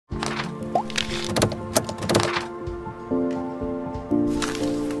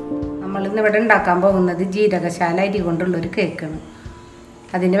നമ്മൾ ഇന്ന് ഇവിടെ ഉണ്ടാക്കാൻ പോകുന്നത് ജീരകശാല അരി കൊണ്ടുള്ളൊരു കേക്കാണ്.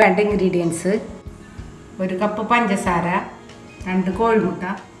 അതിന് വേണ്ട ഇൻഗ്രീഡിയൻസ്: 1 കപ്പ് പഞ്ചസാര, 2 കോഴിമുട്ട,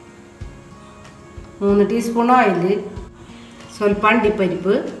 3 ടീസ്പൂൺ ഓയിൽ, സ്വല്പം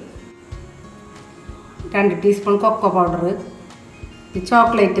അണ്ടിപ്പരിപ്പ്, 2 ടീസ്പൂൺ കൊക്കോ പൗഡർ, ഈ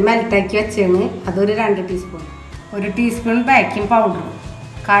ചോക്ലേറ്റ് മെൽറ്റാക്കി വെച്ചാണ് അതൊരു 2 teaspoon, 1 teaspoon baking powder,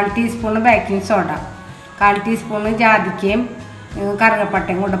 1/4 teaspoon baking soda, 1/4 teaspoon ജാതിക്കയും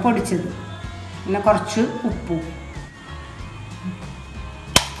കറുകപ്പട്ടയും കൂടെ പൊടിച്ചത്, പിന്നെ കുറച്ച് ഉപ്പും.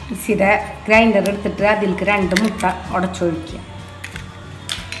 മിക്സിയുടെ ഗ്രൈൻഡർ എടുത്തിട്ട് അതിലേക്ക് 2 മുട്ട ഉടച്ചൊഴിക്കുക.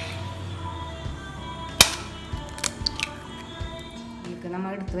 ഇതിലേക്ക് നമ്മൾ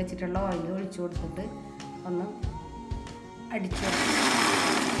എടുത്ത് വെച്ചിട്ടുള്ള ഓയിൽ ഒഴിച്ചു കൊടുത്തിട്ട് ഒന്ന് അടിച്ചു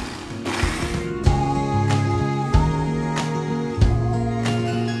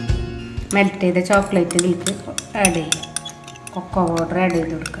മെൽറ്റ് ചെയ്ത ചോക്ലേറ്റ് ഇതിലേക്ക് ആഡ് ചെയ്യുക. കൊക്കോ പൗഡർ ആഡ്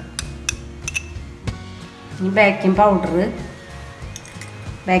ചെയ്ത് കൊടുക്കുക. ഇനി ബേക്കിംഗ് പൗഡർ,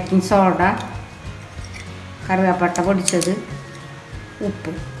 ബേക്കിംഗ് സോഡ, കറുകപ്പട്ട പൊടിച്ചത്,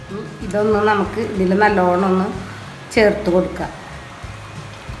 ഉപ്പ്, ഇതൊന്നും നമുക്ക് ഇതിൽ നല്ലോണം ഒന്ന് ചേർത്ത് കൊടുക്കുക.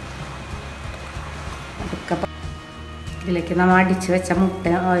 അതൊക്കെ ഇതിലേക്ക് നമ്മൾ അടിച്ച് വെച്ച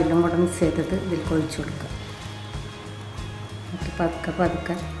മുട്ട ഓയിലും കൂടെ മിക്സ് ചെയ്തിട്ട് ഇതിലേക്ക് ഒഴിച്ചു കൊടുക്കുക. എന്നിട്ട് പതുക്കെ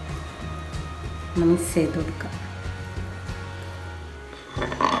പതുക്കെ ഒന്ന് മിക്സ് ചെയ്ത് കൊടുക്കുക.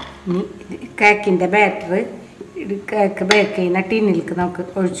 ഇനി കേക്കിൻ്റെ ബാറ്റർ കേക്ക് ബേക്ക് ചെയ്യുന്ന ടിന്നിലേക്ക് നമുക്ക്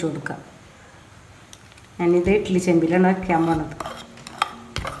ഒഴിച്ചു കൊടുക്കാം. ഞാനിത് ഇഡ്ഡലി ചെമ്പിലാണ് വയ്ക്കാൻ പോണത്.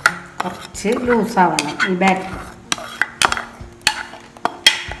 കുറച്ച് ലൂസാവണം ഈ ബാറ്റർ.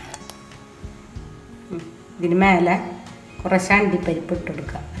 ഇതിന് മേലെ കുറച്ച് അണ്ടിപ്പരിപ്പ്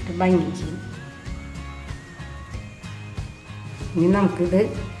ഇട്ടെടുക്കുക, ഒരു ഭംഗിക്ക്. ഇനി നമുക്കിത്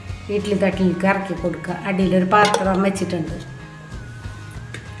ഇഡ്ഡലി തട്ടിലേക്ക് ഇറക്കി കൊടുക്കുക. അടിയിലൊരു പാത്രം വെച്ചിട്ടുണ്ട്.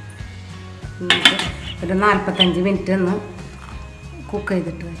 ഒരു 45 മിനിറ്റ് ഒന്ന് കുക്ക്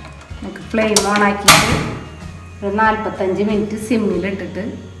ചെയ്തിട്ട് വരും. നമുക്ക് ഫ്ലെയിം ഓൺ ആക്കിയിട്ട് ഒരു 45 മിനിറ്റ് സിമ്മിലിട്ടിട്ട്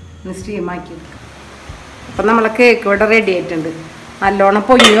ഒന്ന് സ്റ്റീമാക്കി എടുക്കാം. അപ്പം നമ്മളെ കേക്ക് ഇവിടെ റെഡി ആയിട്ടുണ്ട്. നല്ലോണം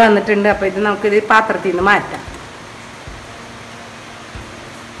പൊങ്ങി വന്നിട്ടുണ്ട്. അപ്പോൾ ഇത് നമുക്കിത് പാത്രത്തിൽ നിന്ന് മാറ്റാം.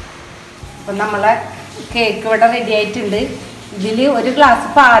 അപ്പം നമ്മളെ കേക്ക് ഇവിടെ റെഡി ആയിട്ടുണ്ട്. ഇതിൽ 1 ഗ്ലാസ്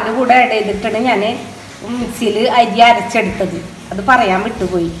പാല് കൂടെ ആഡ് ചെയ്തിട്ടാണ് ഞാൻ മിക്സിയിൽ അരി അരച്ചെടുത്തത്. അത് പറയാൻ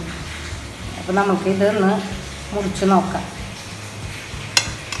വിട്ടുപോയി. അപ്പോൾ നമുക്കിതൊന്ന് മുറിച്ച് നോക്കാം.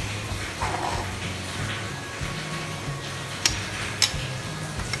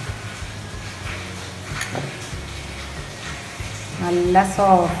 നല്ല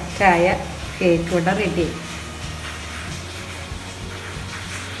സോഫ്റ്റായ കേക്ക് ഇവിടെ റെഡി.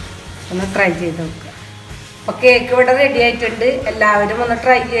 ഒന്ന് ട്രൈ ചെയ്ത് നോക്കുക. അപ്പോൾ കേക്ക് ഇവിടെ റെഡി ആയിട്ടുണ്ട്. എല്ലാവരും ഒന്ന്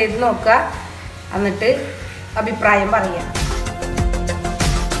ട്രൈ ചെയ്ത് നോക്കുക. എന്നിട്ട് അഭിപ്രായം പറയാം.